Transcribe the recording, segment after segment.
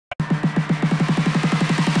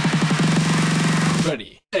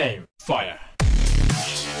Aim. Fire.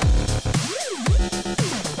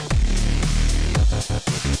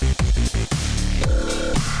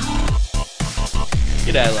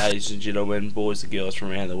 G'day ladies and gentlemen, boys and girls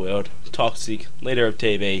from around the world. Toxic, leader of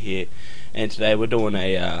TV here, and today we're doing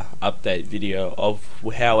a update video of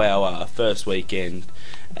how our first weekend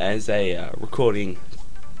as a recording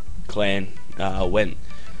clan went.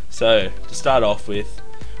 So to start off with,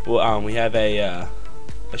 well, we have a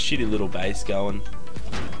shitty little base going.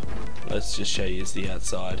 Let's just show you the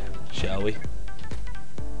outside, shall we?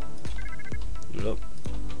 Yep.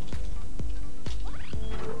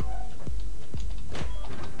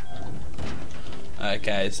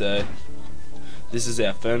 Okay, so this is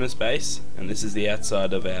our furnace base, and this is the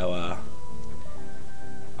outside of our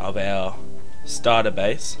starter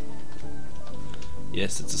base.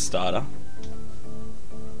 Yes, it's a starter.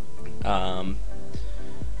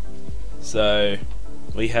 So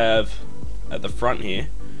we have at the front here,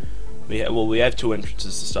 we have two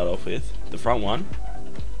entrances to start off with. The front one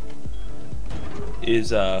is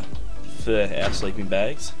for our sleeping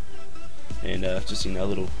bags, and just a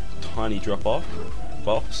little tiny drop off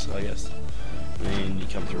box, I guess. And you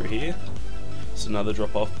come through here, it's another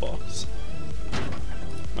drop off box.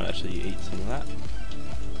 Might actually eat some of that,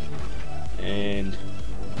 and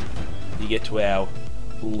you get to our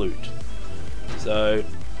loot. So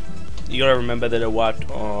you gotta remember that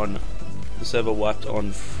the server wiped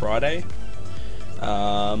on Friday,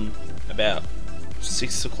 about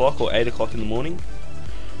 6 o'clock or 8 o'clock in the morning,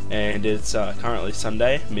 and it's currently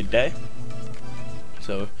Sunday midday.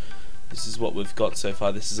 So this is what we've got so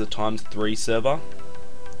far. This is a ×3 server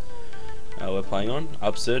we're playing on,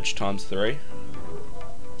 Upsurge ×3,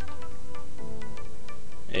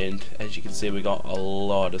 and as you can see, we got a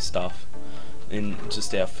lot of stuff in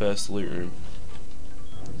just our first loot room.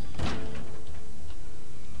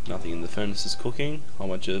 Nothing in the furnace is cooking. A whole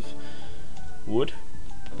bunch of wood,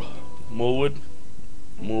 more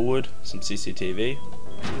wood, some CCTV,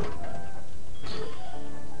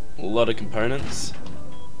 a lot of components,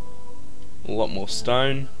 a lot more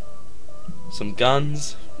stone, some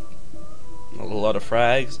guns, a lot of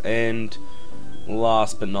frags, and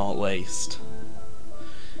last but not least,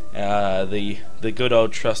 the good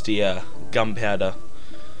old trusty gunpowder.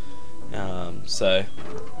 So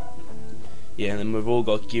yeah, and then we've all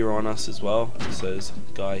got gear on us as well. So there's a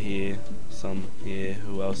guy here, some here.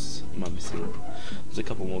 Who else am I missing? There's a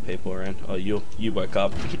couple more people around. Oh, you woke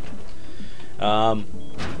up. Yeah,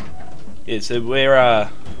 so we're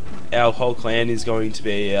our whole clan is going to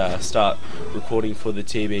be start recording for the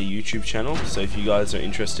TB YouTube channel. So if you guys are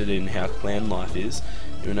interested in how clan life is,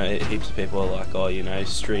 you know, heaps of people are like, oh, you know,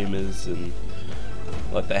 streamers, and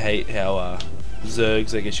like they hate how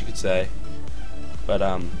Zergs, I guess you could say.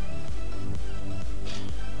 But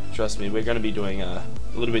trust me, we're going to be doing a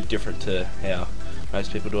little bit different to how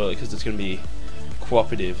most people do it, because it's going to be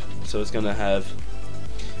cooperative. So it's going to have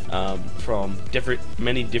from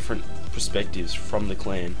many different perspectives from the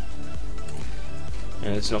clan,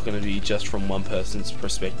 and it's not going to be just from one person's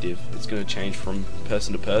perspective. It's going to change from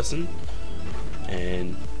person to person.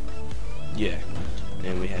 And yeah,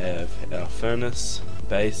 and we have our furnace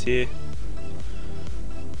base here,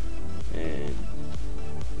 and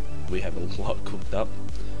we have a lot cooked up,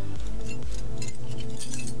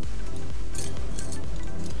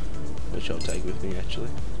 which I'll take with me actually.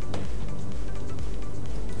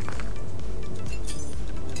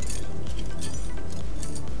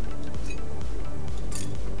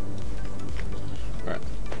 Alright.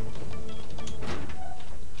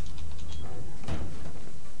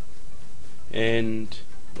 And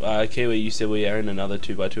Kiwi, you said we are in another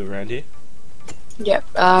 2x2 around here? Yep,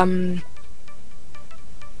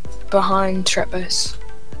 behind trap base.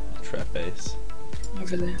 Trap base.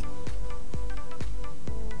 Over there.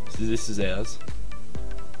 So this is ours.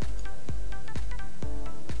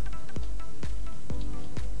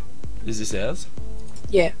 Is this ours?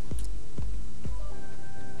 Yeah.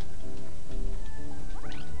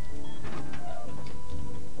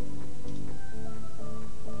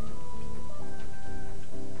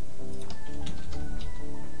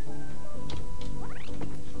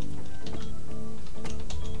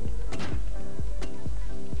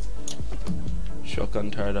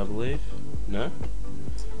 Shotgun turret, I believe. No?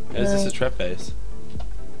 Is this a trap base?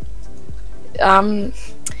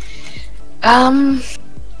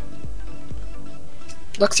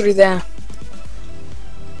 Look through there.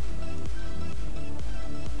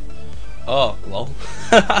 Oh, lol.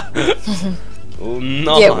 Oh,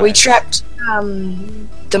 nice. Yeah, we trapped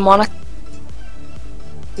Demonic.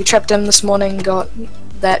 We trapped him this morning, got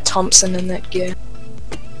that Thompson and that gear.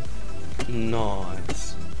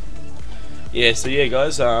 Nice. yeah, so yeah,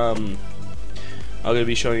 guys, I'm going to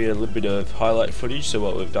be showing you a little bit of highlight footage, so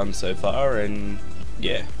what we've done so far, and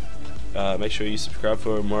yeah, make sure you subscribe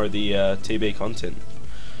for more of the TB content.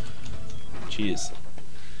 Cheers.